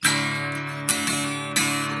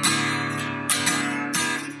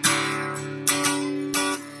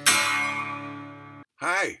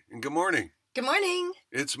Hi, and good morning. Good morning,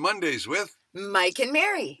 It's Mondays with, Mike and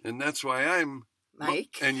Mary. and that's why I'm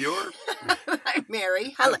Mike. and you're. I'm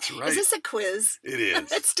Mary. Hello. That's right. Is this a quiz? It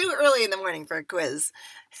is. It's too early in the morning for a quiz.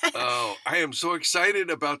 Oh, I am so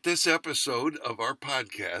excited about this episode of our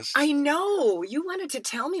podcast. I know. You wanted to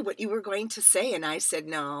tell me what you were going to say, and I said,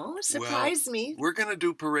 no, surprise me. We're going to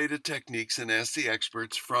do parade of techniques and ask the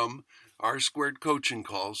experts from R Squared coaching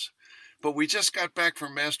calls. But we just got back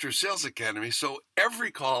from Master Sales Academy, so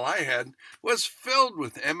every call I had was filled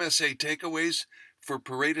with MSA takeaways for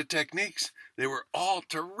parade of techniques. They were all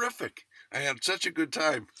terrific. I had such a good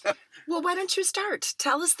time. Well, why don't you start?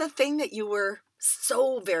 Tell us the thing that you were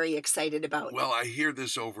so very excited about. Well, I hear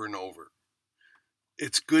this over and over.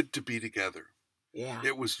 It's good to be together. Yeah.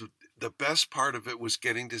 It was the best part of it was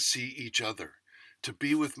getting to see each other, to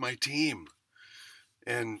be with my team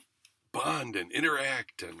and bond and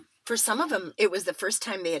interact and For some of them, it was the first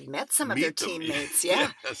time they had met some of their meet them. teammates.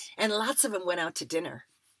 Yeah. Yes. And lots of them went out to dinner.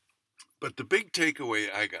 But the big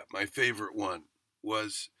takeaway I got, my favorite one,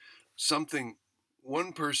 was something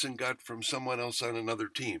one person got from someone else on another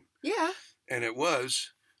team. Yeah. And it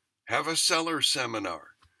was, have a seller seminar.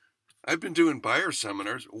 I've been doing buyer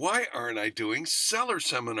seminars. Why aren't I doing seller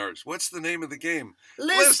seminars? What's the name of the game?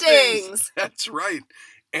 Listings. That's right.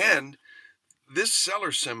 And this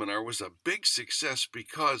seller seminar was a big success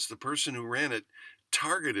because the person who ran it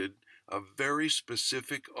targeted a very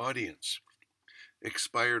specific audience,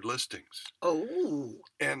 expired listings. Oh.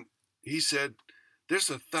 And he said, there's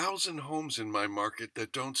 1,000 homes in my market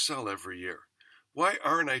that don't sell every year. Why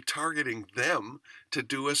aren't I targeting them to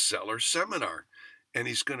do a seller seminar? And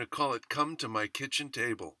he's going to call it Come to My Kitchen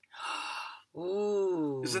Table.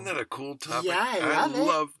 Ooh. Isn't that a cool topic? Yeah, I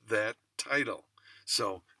love it. That title.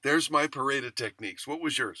 So there's my parade of techniques. What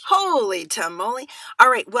was yours? Holy tamale. All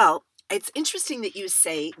right. Well, it's interesting that you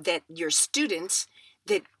say that your student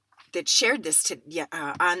that shared this to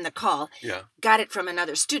on the call Yeah. got it from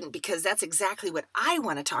another student, because that's exactly what I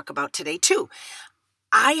want to talk about today too.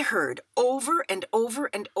 I heard over and over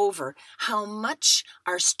and over how much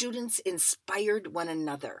our students inspired one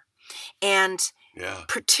another. And Yeah.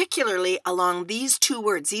 particularly along these two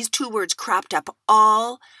words cropped up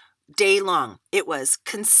all day long. It was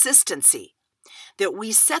consistency, that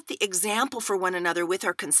we set the example for one another with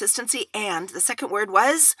our consistency. And the second word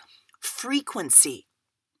was frequency.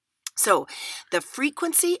 So the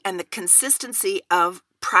frequency and the consistency of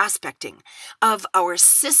prospecting, of our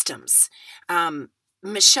systems,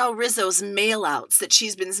 Michelle Rizzo's mail outs that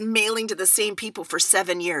she's been mailing to the same people for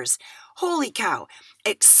 7 years. Holy cow,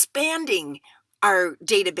 expanding our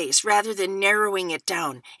database rather than narrowing it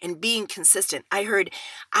down and being consistent.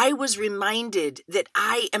 I was reminded that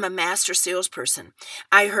I am a master salesperson.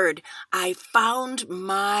 I heard, I found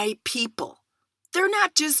my people. They're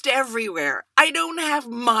not just everywhere. I don't have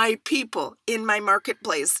my people in my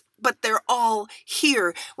marketplace, but they're all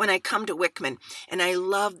here when I come to Wickman. And I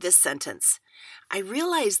love this sentence. I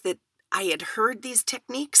realized that I had heard these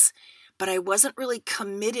techniques, but I wasn't really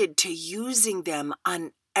committed to using them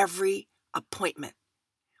on every appointment.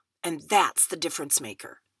 And that's the difference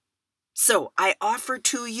maker. So I offer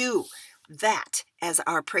to you that as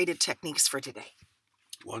our parade of techniques for today.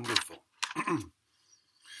 Wonderful.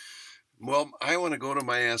 Well, I want to go to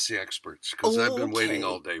my Ask the Experts because I've been waiting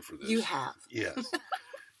all day for this. You have. Yes.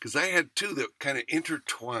 Because I had two that kind of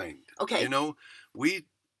intertwined. Okay. You know, we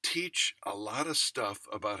teach a lot of stuff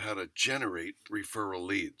about how to generate referral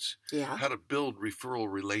leads, Yeah. how to build referral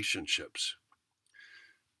relationships.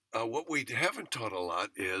 What we haven't taught a lot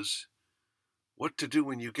is what to do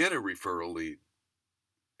when you get a referral lead.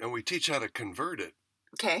 And we teach how to convert it.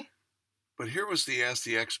 Okay. But here was the Ask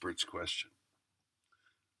the Experts question.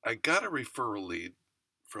 I got a referral lead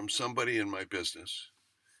from somebody in my business,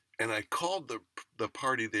 and I called the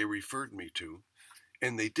party they referred me to,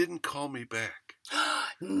 and they didn't call me back.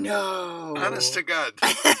 No. Honest to God.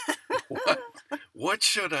 What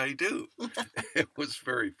should I do? It was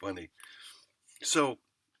very funny. So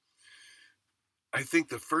I think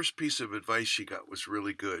the first piece of advice she got was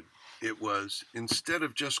really good. It was, instead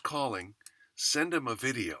of just calling, send them a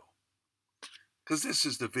video. Because this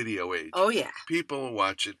is the video age. Oh, yeah. People will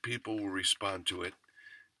watch it. People will respond to it.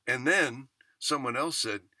 And then someone else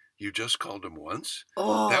said, you just called him once?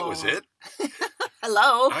 Oh. That was it?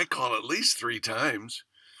 Hello. I call at least 3 times.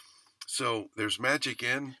 So there's magic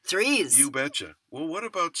in 3s. You betcha. Well, what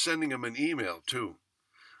about sending them an email too?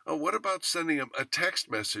 Oh, what about sending them a text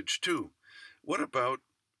message too? What about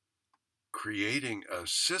creating a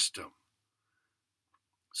system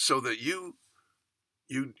so that you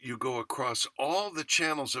go across all the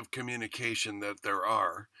channels of communication that there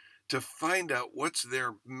are to find out what's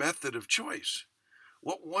their method of choice?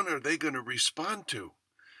 what one are they going to respond to?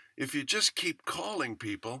 If you just keep calling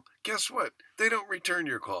people, guess what? They don't return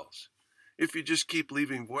your calls. If you just keep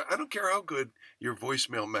leaving, I don't care how good your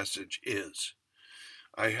voicemail message is.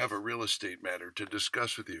 I have a real estate matter to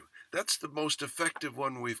discuss with you. That's the most effective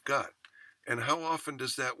one we've got. And how often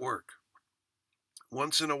does that work?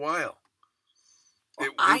 Once in a while.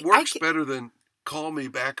 It works better than call me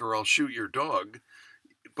back or I'll shoot your dog.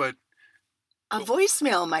 But a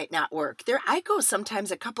voicemail might not work. I go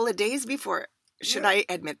sometimes a couple of days before. Should I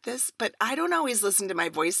admit this? But I don't always listen to my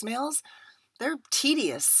voicemails. They're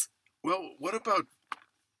tedious. Well, what about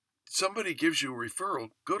somebody gives you a referral?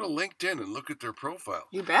 Go to LinkedIn and look at their profile.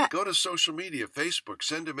 You bet. Go to social media, Facebook,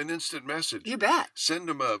 send them an instant message. You bet. Send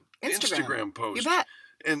them a Instagram post. You bet.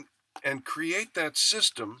 And create that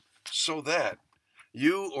system so that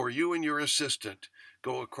you and your assistant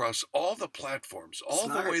go across all the platforms, all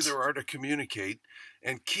the way there are to communicate,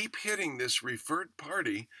 and keep hitting this referred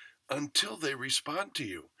party until they respond to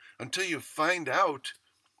you, until you find out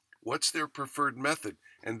what's their preferred method,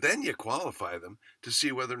 and then you qualify them to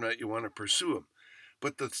see whether or not you want to pursue them.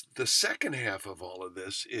 But the second half of all of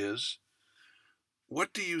this is,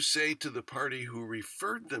 what do you say to the party who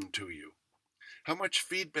referred them to you? How much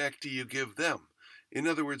feedback do you give them? In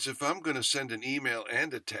other words, if I'm going to send an email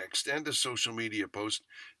and a text and a social media post,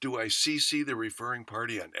 do I CC the referring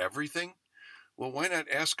party on everything? Well, why not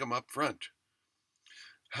ask them up front?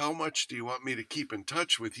 How much do you want me to keep in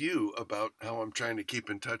touch with you about how I'm trying to keep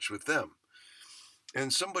in touch with them?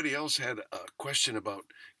 And somebody else had a question about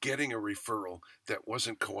getting a referral that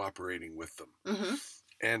wasn't cooperating with them. Mm-hmm.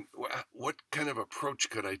 And what kind of approach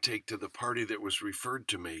could I take to the party that was referred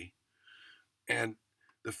to me? And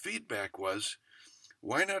the feedback was,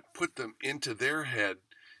 why not put them into their head?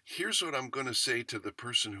 Here's what I'm going to say to the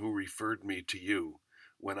person who referred me to you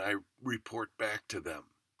when I report back to them.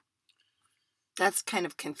 That's kind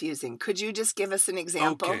of confusing. Could you just give us an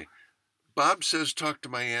example? Okay. Bob says, talk to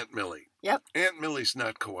my Aunt Millie. Yep. Aunt Millie's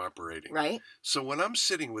not cooperating. Right. So when I'm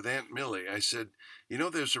sitting with Aunt Millie, I said,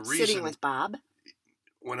 there's a reason. Sitting with Bob?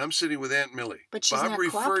 When I'm sitting with Aunt Millie. But she's Bob not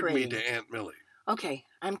referred cooperating. me to Aunt Millie. Okay,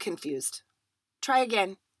 I'm confused. Try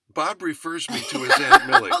again. Bob refers me to his Aunt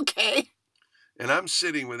Millie. Okay. And I'm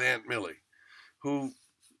sitting with Aunt Millie, who,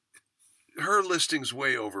 her listing's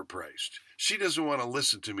way overpriced. She doesn't want to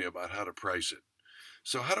listen to me about how to price it.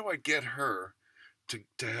 So how do I get her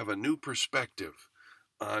to have a new perspective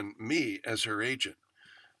on me as her agent?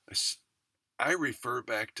 I refer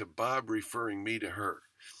back to Bob referring me to her.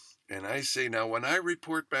 And I say, now when I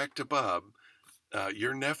report back to Bob,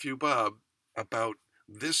 your nephew Bob, about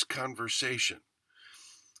this conversation,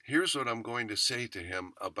 here's what I'm going to say to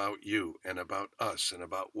him about you and about us and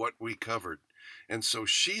about what we covered. And so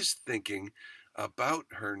she's thinking about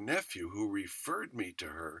her nephew who referred me to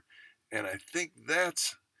her. And I think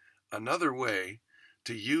that's another way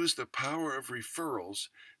to use the power of referrals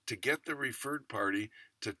to get the referred party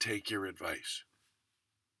to take your advice.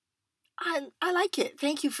 I like it.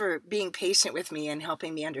 Thank you for being patient with me and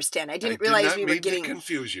helping me understand. I didn't realize realize we were getting to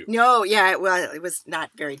confuse you. No, yeah, well, it was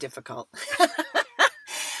not very difficult.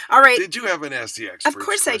 All right. Did you have an Ask the Experts? Of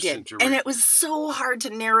course I did. And it was so hard to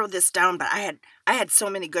narrow this down, but I had so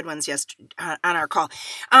many good ones yesterday on our call.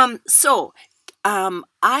 I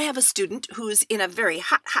have a student who's in a very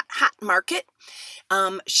hot market.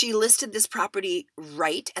 She listed this property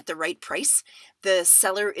right at the right price. The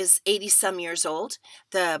seller is 80 some years old.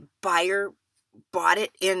 The buyer bought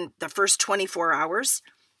it in the first 24 hours,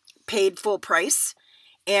 paid full price.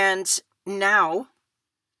 And now,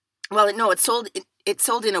 it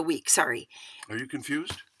sold in a week. Sorry. Are you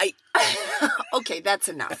confused? Okay, that's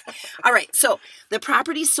enough. All right. So the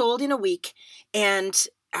property sold in a week, and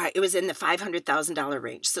it was in the $500,000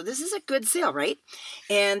 range. So this is a good sale, right?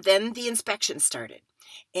 And then the inspection started.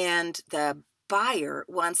 And the buyer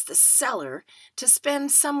wants the seller to spend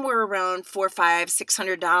somewhere around $400,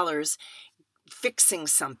 $500, $600 fixing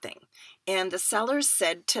something. And the seller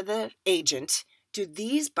said to the agent, do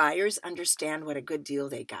these buyers understand what a good deal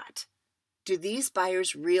they got? Do these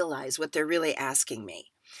buyers realize what they're really asking me?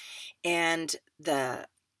 And the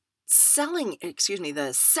selling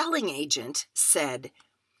agent said,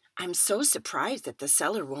 I'm so surprised that the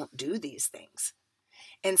seller won't do these things.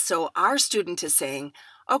 And so our student is saying,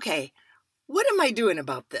 okay, what am I doing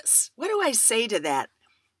about this? What do I say to that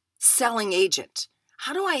selling agent?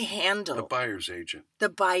 How do I handle the buyer's agent? The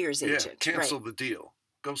buyer's agent. Cancel the deal.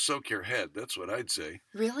 Go soak your head. That's what I'd say.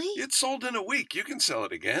 Really? It sold in a week. You can sell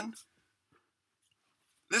it again.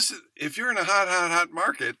 If you're in a hot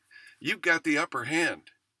market, you've got the upper hand.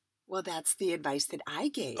 Well, that's the advice that I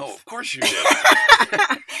gave. Oh, of course you did.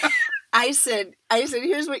 I said,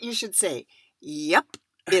 here's what you should say. Yep,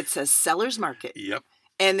 it's a seller's market. Yep.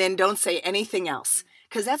 And then don't say anything else,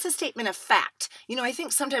 because that's a statement of fact. I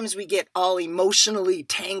think sometimes we get all emotionally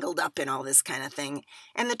tangled up in all this kind of thing.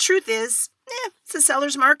 And the truth is, it's a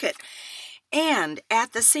seller's market. And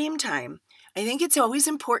at the same time, I think it's always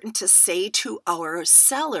important to say to our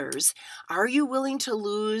sellers, are you willing to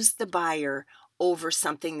lose the buyer over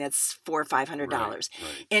something that's $400 or $500? Right.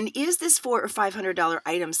 And is this $400 or $500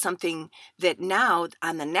 item something that now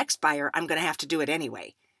on the next buyer, I'm going to have to do it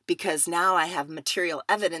anyway? Because now I have material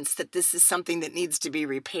evidence that this is something that needs to be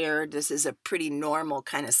repaired. This is a pretty normal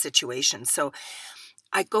kind of situation. So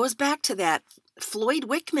it goes back to that Floyd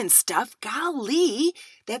Wickman stuff. Golly,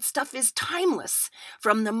 that stuff is timeless.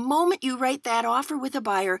 From the moment you write that offer with a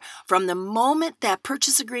buyer, from the moment that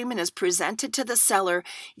purchase agreement is presented to the seller,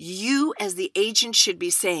 you as the agent should be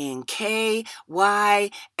saying KYFC.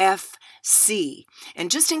 And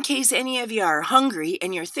just in case any of you are hungry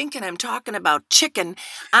and you're thinking I'm talking about chicken,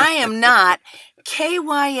 I am not.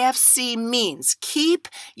 KYFC means keep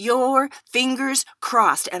your fingers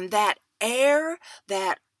crossed. And that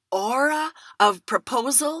aura of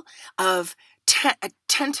proposal, of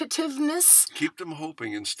tentativeness. Keep them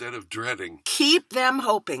hoping instead of dreading. Keep them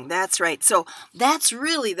hoping. That's right. So that's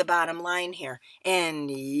really the bottom line here.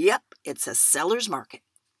 And yep, it's a seller's market.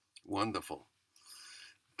 Wonderful.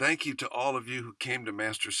 Thank you to all of you who came to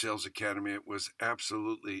Master Sales Academy. It was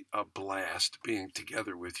absolutely a blast being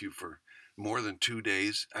together with you for more than 2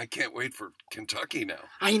 days. I can't wait for Kentucky now.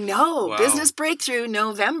 I know. Wow. Business Breakthrough,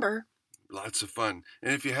 November. Lots of fun.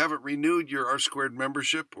 And if you haven't renewed your R Squared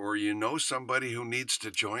membership, or you know somebody who needs to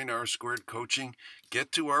join R Squared coaching,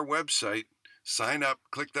 get to our website, sign up,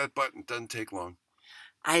 click that button. Doesn't take long.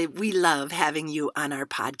 We love having you on our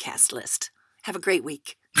podcast list. Have a great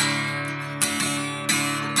week.